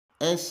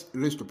s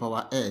raised to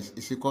power s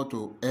is equal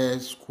to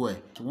s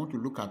squared. So we want to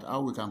look at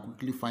how we can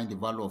quickly find the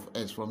value of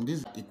s. From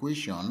this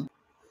equation,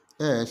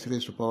 s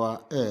raised to power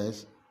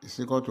s is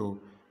equal to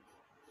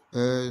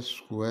s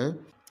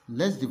squared.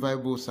 Let's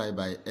divide both sides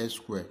by s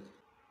squared.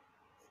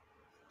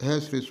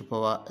 S raised to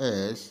power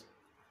s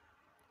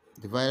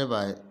divided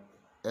by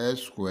s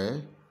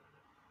squared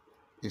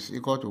is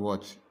equal to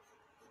what?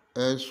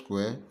 S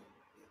squared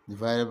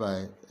divided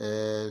by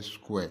s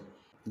squared.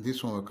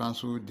 This one will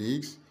cancel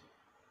this.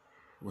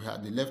 We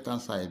have the left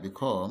hand side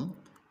become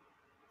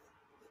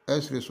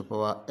s raised to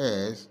power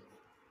s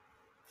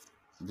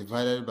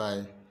divided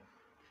by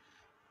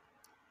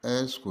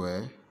s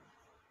squared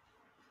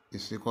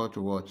is equal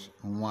to what?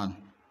 1.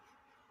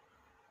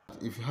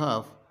 If you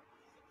have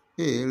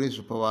a raised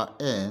to power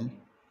n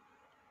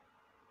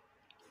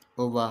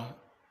over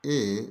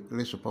a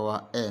raised to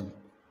power m,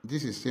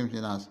 this is same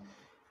thing as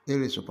a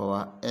raised to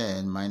power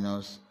n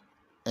minus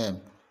m.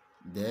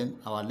 Then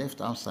our left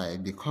hand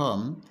side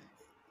become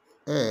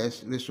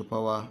s raised to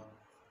power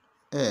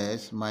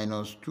s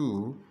minus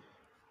 2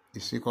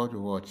 is equal to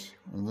what?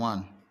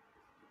 1.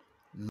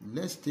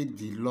 Let's take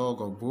the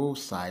log of both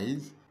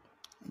sides.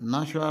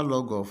 Natural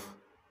log of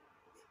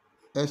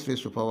s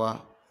raised to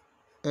power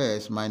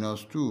s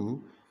minus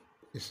 2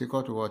 is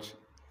equal to what?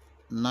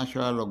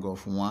 Natural log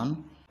of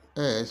 1.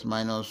 S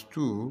minus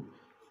 2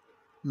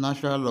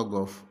 natural log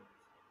of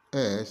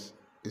s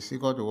is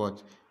equal to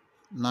what?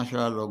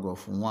 Natural log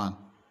of 1.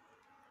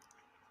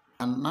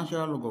 And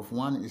natural log of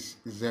 1 is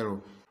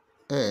 0.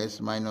 S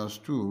minus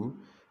 2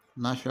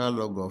 natural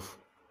log of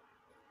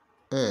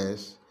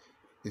s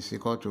is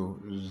equal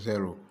to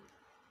 0.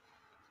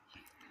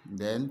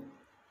 Then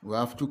we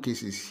have two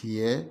cases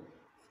here.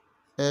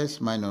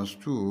 S minus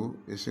 2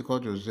 is equal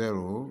to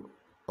 0,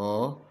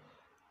 or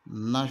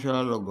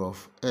natural log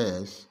of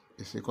s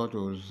is equal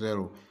to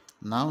 0.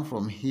 Now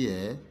from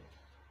here,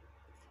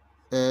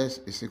 s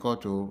is equal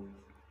to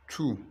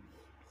 2.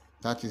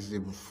 That is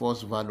the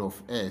first value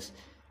of s.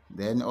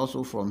 Then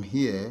also from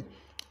here,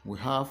 we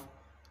have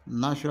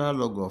natural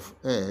log of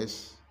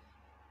s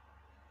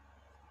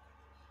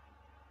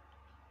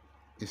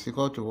is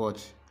equal to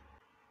what?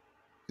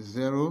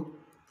 0.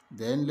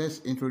 Then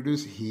let's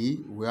introduce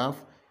he. We have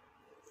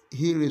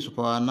e raised to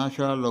power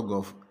natural log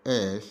of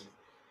s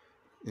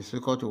is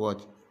equal to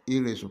what? E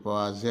raised to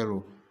power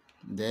 0.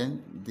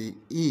 Then the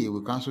e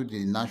will cancel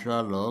the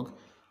natural log,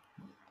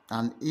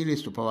 and e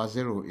raised to power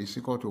 0 is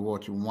equal to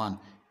what? 1.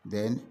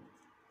 Then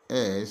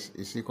s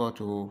is equal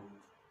to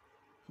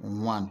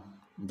 1.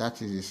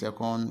 That is the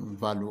second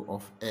value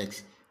of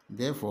x.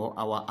 Therefore,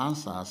 our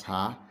answers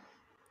are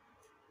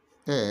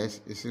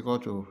s is equal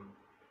to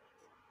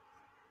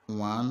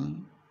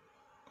 1,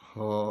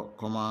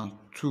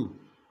 2.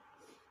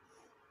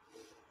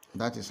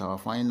 That is our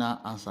final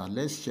answer.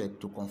 Let's check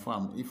to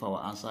confirm if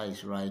our answer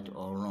is right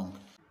or wrong.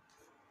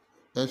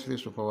 S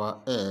raised to power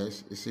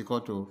s is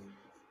equal to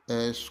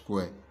s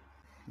squared.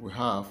 We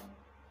have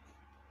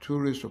 2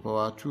 raised to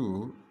power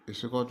 2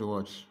 is equal to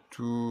what?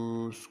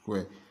 2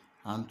 squared.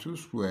 And 2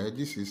 squared,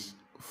 this is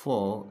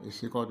 4,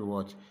 is equal to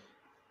what?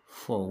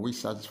 4, which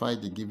satisfies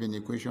the given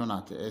equation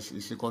at s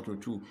is equal to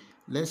 2.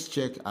 Let's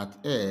check at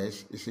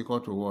s is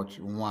equal to what?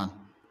 1.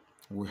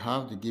 We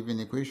have the given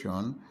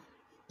equation.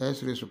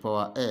 S raised to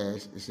power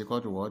s is equal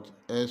to what?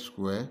 S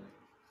squared.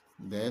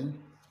 Then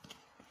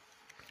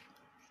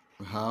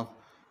we have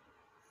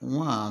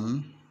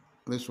 1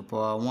 raised to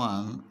power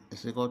 1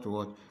 is equal to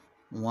what?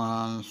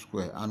 1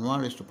 squared. And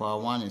 1 raised to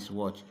power 1 is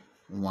what?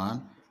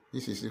 1.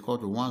 This is equal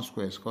to 1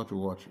 squared is equal to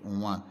what?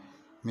 1.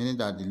 Meaning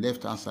that the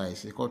left hand side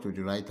is equal to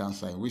the right hand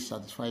side, which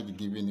satisfies the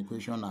given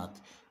equation at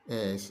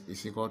s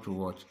is equal to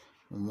what?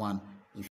 1.